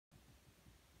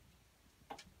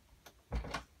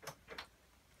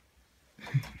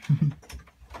What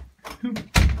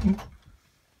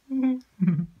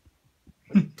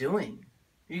are you doing?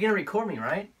 You're gonna record me,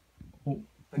 right? Oh.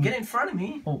 Get in front of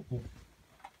me. Oh.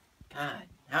 God,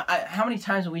 how many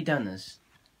times have we done this?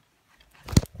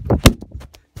 All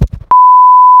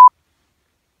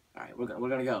right, we're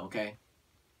gonna go. Okay.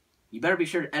 You better be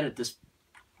sure to edit this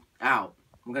out.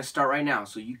 I'm gonna start right now.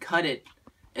 So you cut it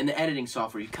in the editing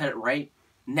software. You cut it right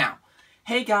now.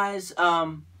 Hey guys,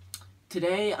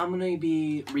 today I'm gonna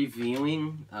be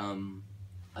reviewing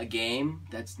a game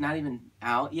that's not even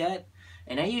out yet,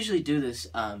 and I usually do this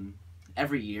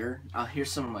every year.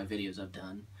 Here's some of my videos I've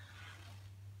done.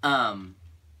 And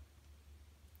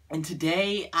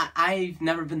today I've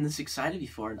never been this excited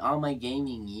before in all my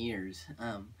gaming years.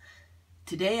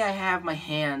 Today I have my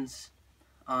hands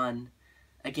on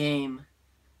a game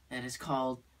that is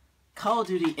called Call of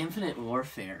Duty Infinite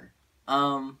Warfare.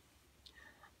 How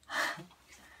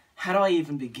do I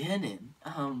even begin it?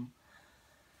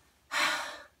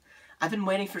 I've been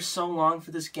waiting for so long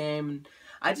for this game, and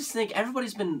I just think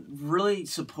everybody's been really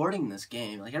supporting this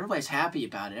game. Like, everybody's happy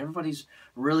about it. Everybody's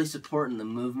really supporting the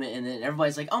movement, and then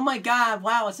everybody's like, oh my god,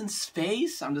 wow, it's in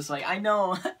space? I'm just like, I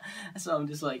know. So I'm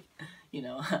just like, you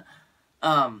know.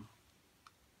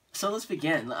 So let's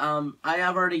begin. I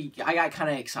got kind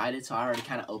of excited, so I already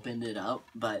kind of opened it up.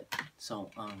 But,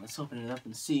 so, let's open it up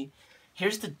and see.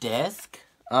 Here's the disc.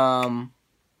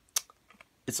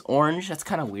 It's orange. That's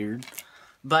kind of weird.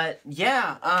 But,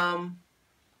 yeah,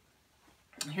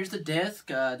 here's the disc.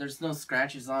 There's no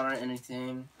scratches on it or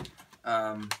anything.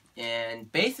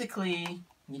 And basically,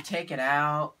 you take it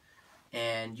out,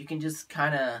 and you can just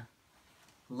kind of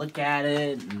look at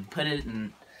it and put it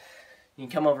in. You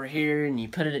can come over here, and you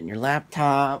put it in your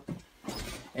laptop.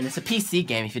 And it's a PC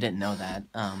game, if you didn't know that.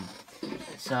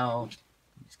 So,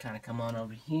 just kind of come on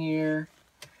over here.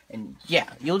 And, yeah,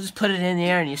 you'll just put it in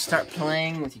there, and you start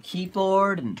playing with your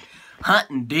keyboard, and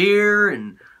hunting deer,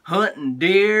 and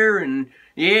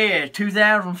yeah,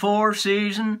 2004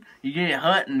 season, you get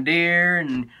hunting deer,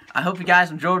 and I hope you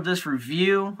guys enjoyed this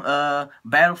review.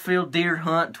 Battlefield Deer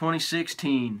Hunt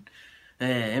 2016,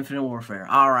 Infinite Warfare.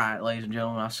 Alright, ladies and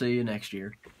gentlemen, I'll see you next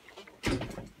year.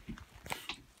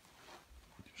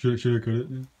 Should I cut it?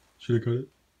 Yeah? Should I cut it?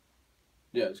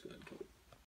 Yeah, it's good.